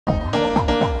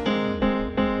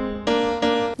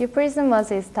uPrism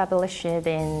was established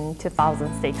in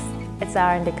 2006. It's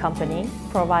an R&D company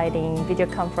providing video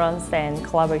conference and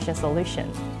collaboration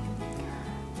solutions.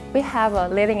 We have a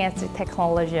leading-edge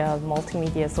technology of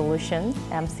multimedia solution,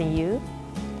 MCU,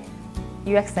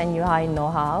 UX and UI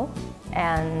know-how,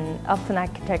 and open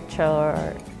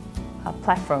architecture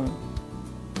platform.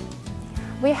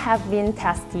 We have been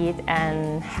tested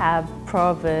and have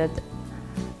proved a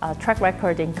track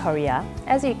record in Korea.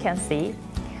 As you can see,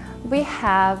 we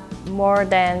have more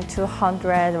than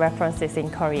 200 references in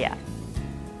Korea.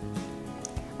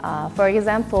 For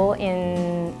example,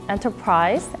 in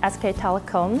enterprise, SK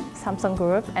Telecom, Samsung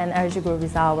Group, and LG Group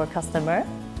is our customer.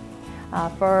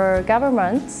 For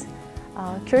government,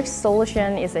 QX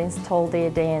solution is installed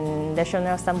in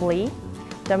National Assembly,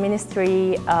 the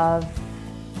Ministry of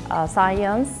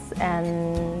Science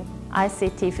and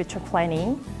ICT Future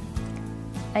Planning,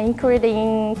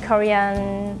 including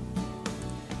Korean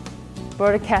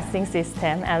broadcasting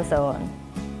system and so on.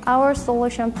 Our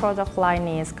solution product line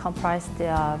is comprised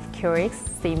of QX,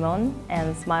 Simon,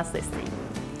 and SmileCC.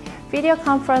 Video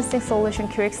conferencing solution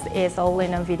QX is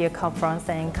all-in-one video conference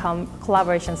and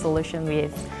collaboration solution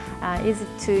with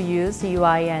easy-to-use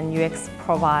UI and UX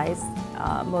provides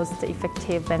most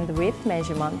effective bandwidth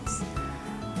measurements,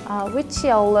 which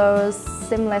allows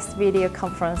seamless video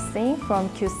conferencing from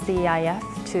QCIF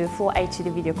to full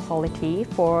HD video quality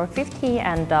for 50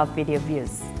 and up video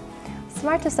views.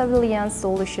 Smart Surveillance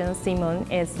Solution Simon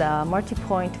is a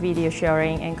multi-point video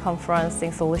sharing and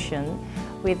conferencing solution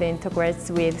which integrates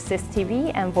with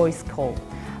CCTV and voice call.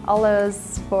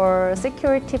 Allows for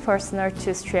security personnel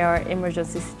to share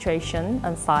emergency situation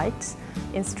on site,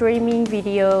 in streaming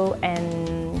video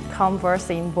and converse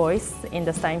in voice in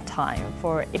the same time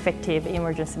for effective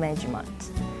emergency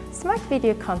management. Smart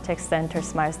Video Contact Center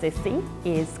SmileCC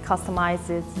is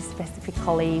customized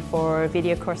specifically for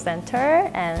video call center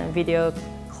and video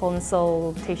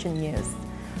consultation use.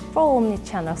 For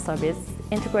omnichannel service,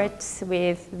 integrates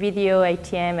with video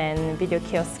ATM and video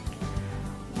kiosk,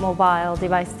 mobile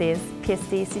devices,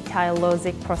 PC, CTI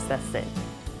logic processing.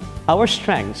 Our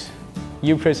strengths,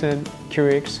 uPrism,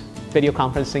 QX, video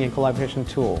conferencing and collaboration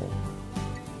tool.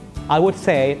 I would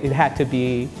say it had to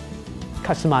be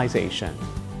customization.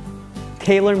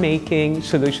 Tailor-making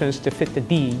solutions to fit the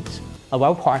needs of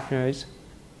our partners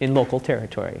in local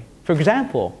territory. For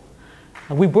example,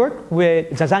 we worked with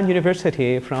Zazan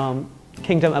University from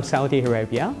Kingdom of Saudi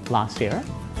Arabia last year,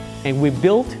 and we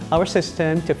built our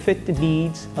system to fit the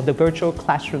needs of the virtual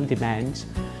classroom demands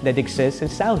that exist in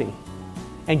Saudi.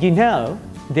 And you know,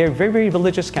 they're a very, very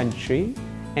religious country,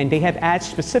 and they have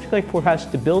asked specifically for us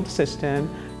to build a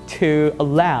system to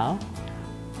allow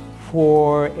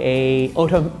for an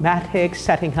automatic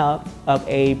setting up of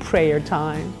a prayer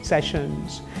time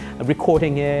sessions,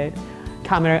 recording it,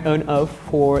 camera on off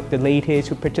for the ladies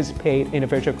who participate in a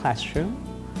virtual classroom.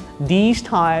 These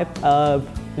type of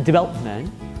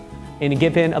development in a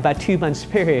given about 2 months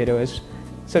period was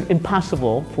sort of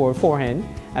impossible for foreign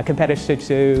competitors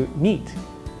to meet.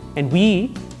 And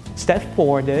we stepped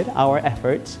forward our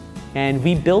efforts and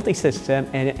we built a system,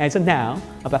 and as of now,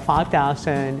 about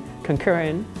 5,000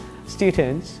 concurrent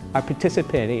students are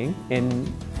participating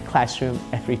in classroom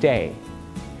every day.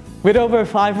 With over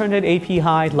 500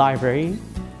 API library,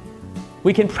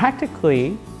 we can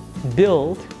practically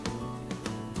build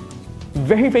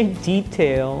very, very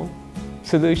detailed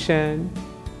solution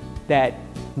that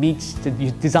meets the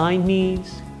design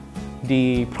needs,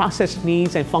 the process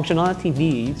needs, and functionality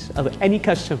needs of any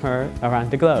customer around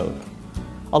the globe.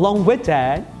 Along with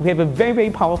that, we have a very, very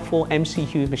powerful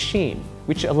MCU machine,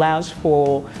 which allows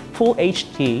for full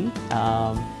HD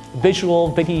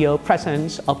visual video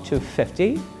presence up to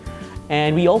 50.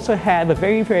 And we also have a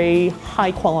very, very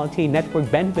high quality network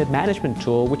bandwidth management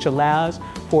tool, which allows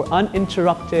for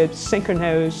uninterrupted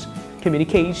synchronous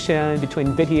communication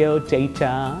between video,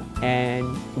 data, and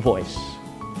voice.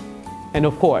 And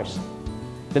of course,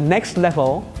 the next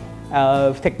level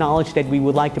of technology that we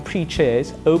would like to preach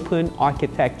is open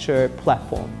architecture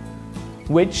platform,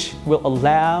 which will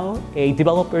allow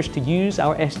developers to use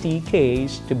our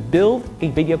SDKs to build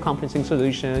video conferencing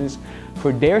solutions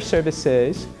for their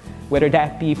services, whether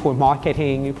that be for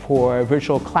marketing, for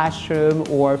virtual classroom,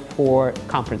 or for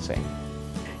conferencing.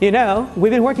 You know,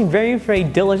 we've been working very, very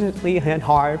diligently and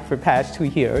hard for the past 2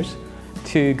 years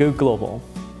to go global.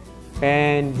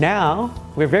 And now,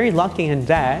 we're very lucky in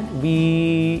that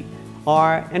we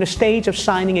are in a stage of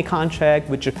signing a contract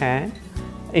with Japan,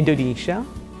 Indonesia,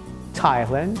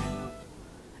 Thailand,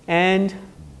 and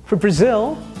for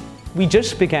Brazil, we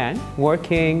just began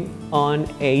working on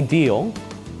a deal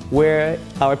where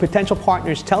our potential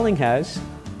partners telling us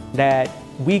that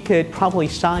we could probably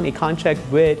sign a contract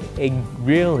with a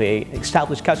really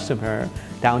established customer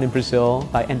down in Brazil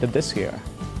by end of this year.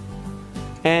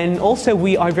 And also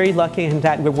we are very lucky in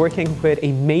that we're working with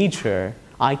a major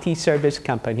IT service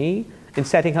company in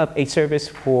setting up a service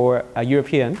for a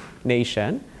European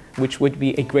nation, which would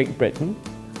be a Great Britain,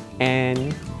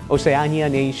 and Oceania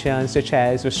nations such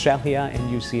as Australia and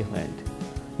New Zealand.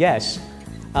 Yes,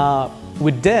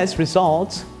 with this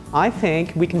result, I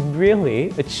think we can really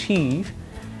achieve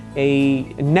a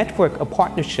network of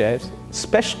partnerships,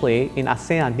 especially in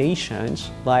ASEAN nations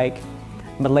like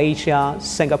Malaysia,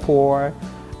 Singapore,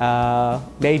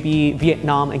 maybe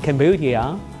Vietnam and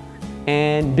Cambodia,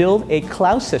 and build a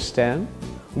cloud system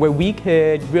where we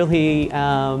could really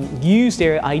use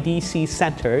their IDC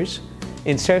centers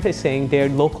in servicing their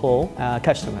local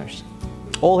customers.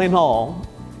 All in all,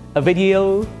 a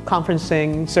video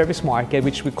conferencing service market,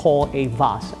 which we call a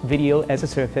VAS, Video as a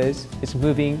Service, is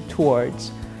moving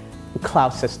towards cloud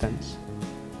systems.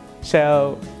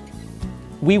 So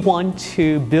we want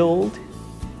to build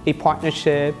a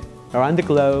partnership around the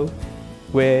globe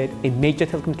with a major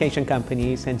telecommunication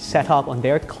companies and set up on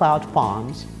their cloud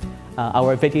farms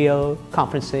our video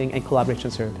conferencing and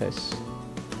collaboration service.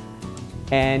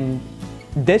 And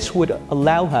this would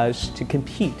allow us to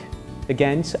compete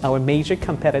against our major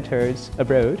competitors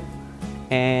abroad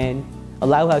and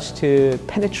allow us to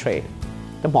penetrate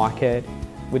the market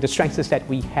with the strengths that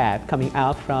we have coming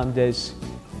out from this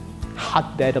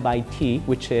hotbed of IT,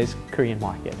 which is Korean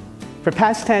market. For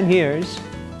past 10 years,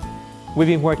 we've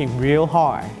been working real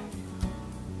hard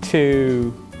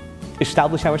to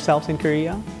establish ourselves in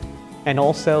Korea and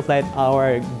also let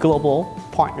our global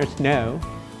partners know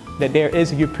that there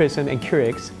is uPrism and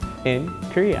Curix in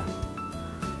Korea.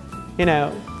 You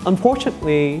know,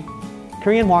 unfortunately,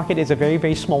 Korean market is a very,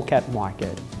 very small cap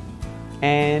market.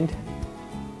 And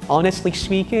honestly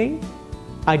speaking,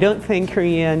 I don't think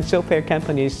Korean software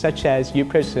companies such as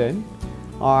uPrism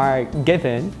are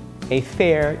given a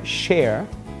fair share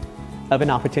of an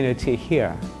opportunity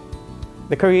here.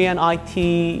 The Korean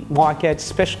IT market,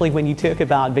 especially when you talk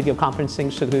about video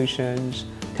conferencing solutions,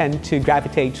 tend to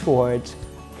gravitate towards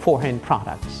foreign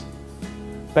products.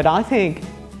 But I think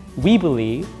we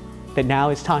believe that now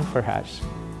is time for us.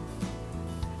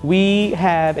 We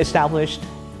have established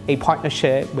a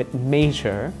partnership with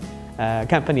major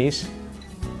companies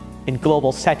in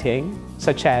global setting,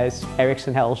 such as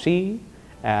Ericsson LG,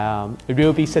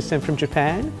 Ruby System from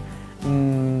Japan,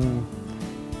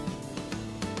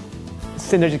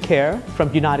 Synergy Care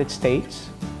from United States.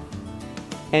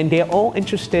 And they're all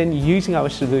interested in using our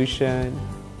solution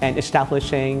and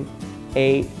establishing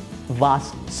a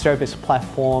vast service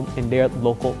platform in their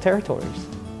local territories.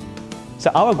 So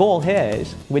our goal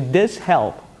is, with this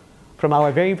help from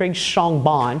our very, very strong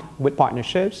bond with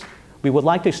partnerships, we would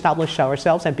like to establish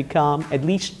ourselves and become at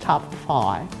least top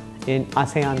 5 in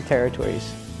ASEAN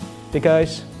territories.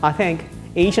 Because I think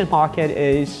Asian market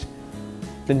is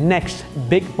the next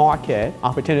big market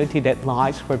opportunity that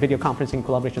lies for video conferencing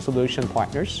collaboration solution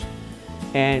partners.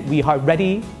 And we are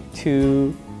ready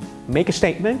to make a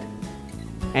statement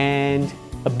and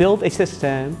build a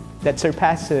system that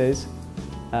surpasses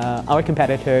our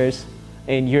competitors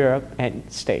in Europe and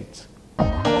States.